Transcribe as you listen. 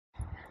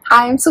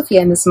Hi, I'm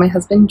Sophia and this is my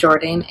husband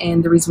Jordan,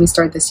 and the reason we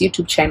started this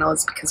YouTube channel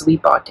is because we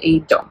bought a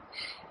dome.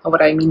 And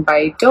what I mean by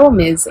a dome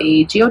is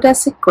a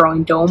geodesic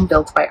growing dome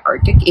built by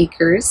Arctic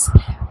Acres.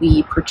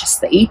 We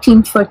purchased the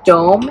 18-foot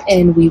dome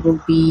and we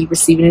will be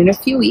receiving it in a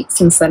few weeks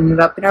and setting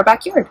it up in our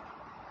backyard.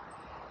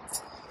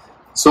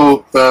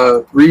 So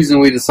the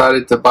reason we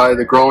decided to buy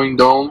the growing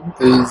dome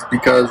is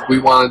because we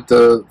wanted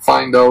to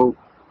find out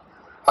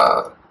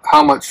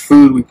how much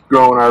food we could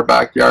grow in our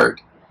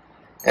backyard.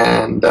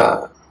 And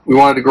we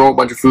wanted to grow a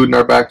bunch of food in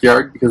our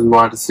backyard because we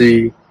wanted to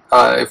see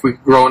if we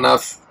could grow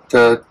enough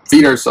to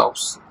feed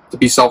ourselves, to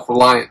be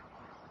self-reliant,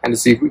 and to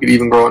see if we could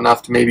even grow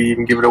enough to maybe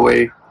even give it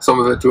away, some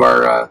of it to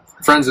our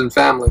friends and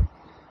family.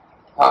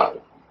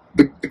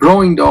 The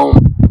growing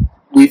dome,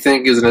 we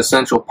think, is an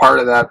essential part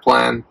of that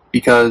plan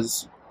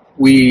because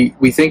we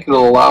think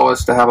it'll allow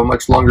us to have a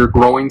much longer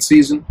growing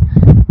season,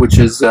 which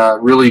is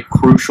really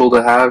crucial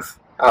to have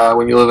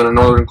when you live in a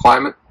northern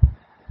climate.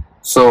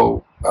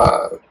 So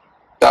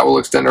that will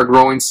extend our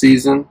growing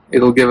season.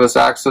 It'll give us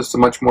access to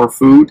much more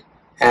food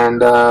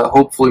and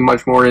hopefully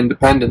much more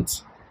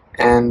independence.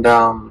 And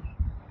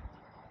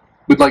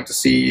we'd like to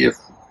see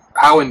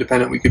how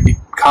independent we could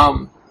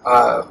become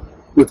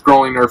with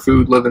growing our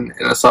food living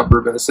in a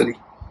suburb in a city.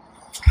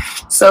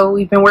 So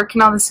we've been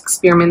working on this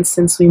experiment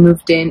since we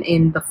moved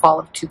in the fall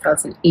of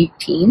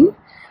 2018.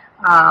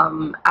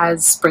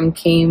 As spring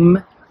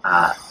came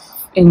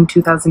in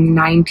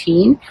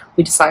 2019,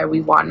 we decided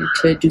we wanted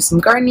to do some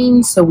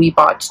gardening, so we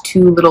bought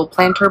 2 little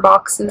planter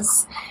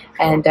boxes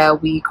and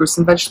we grew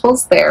some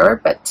vegetables there.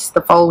 But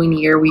the following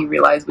year we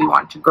realized we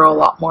wanted to grow a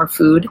lot more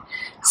food,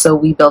 so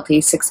we built a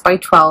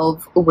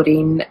 6x12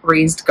 wooden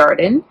raised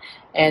garden,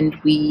 and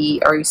we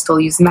are still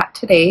using that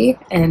today.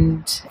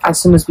 And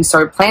as soon as we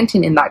started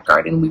planting in that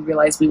garden, we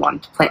realized we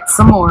wanted to plant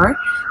some more,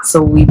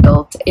 so we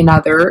built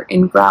another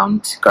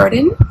in-ground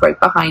garden right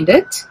behind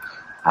it,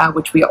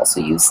 which we also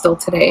use still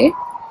today.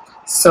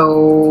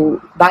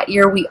 So that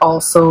year we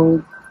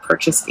also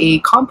purchased a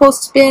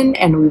compost bin,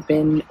 and we've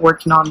been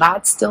working on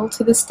that still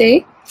to this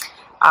day.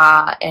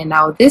 And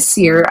now this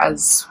year,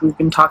 as we've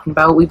been talking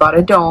about, we bought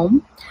a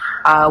dome.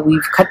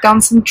 We've cut down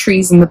some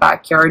trees in the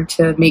backyard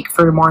to make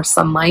for more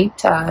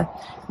sunlight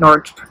in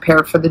order to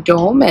prepare for the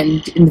dome,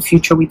 and in the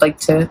future we'd like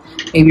to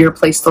maybe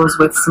replace those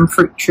with some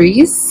fruit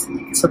trees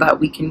so that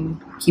we can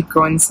keep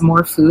growing some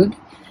more food.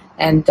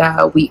 And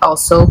we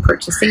also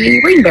purchased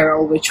a rain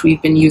barrel, which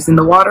we've been using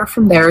the water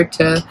from there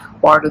to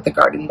water the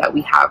garden that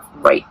we have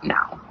right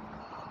now.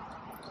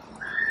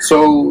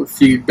 So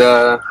if you'd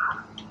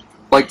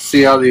like to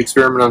see how the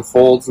experiment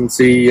unfolds and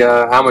see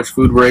how much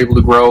food we're able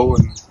to grow,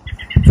 and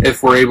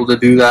if we're able to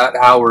do that,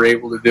 how we're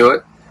able to do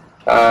it,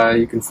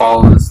 you can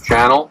follow this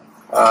channel,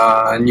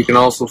 and you can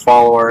also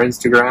follow our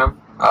Instagram.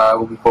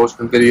 We'll be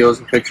posting videos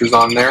and pictures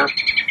on there.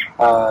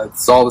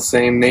 It's all the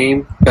same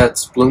name,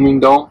 Bete's Blooming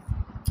Dome.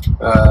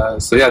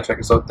 So yeah, check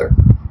us out there.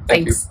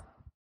 Thank you.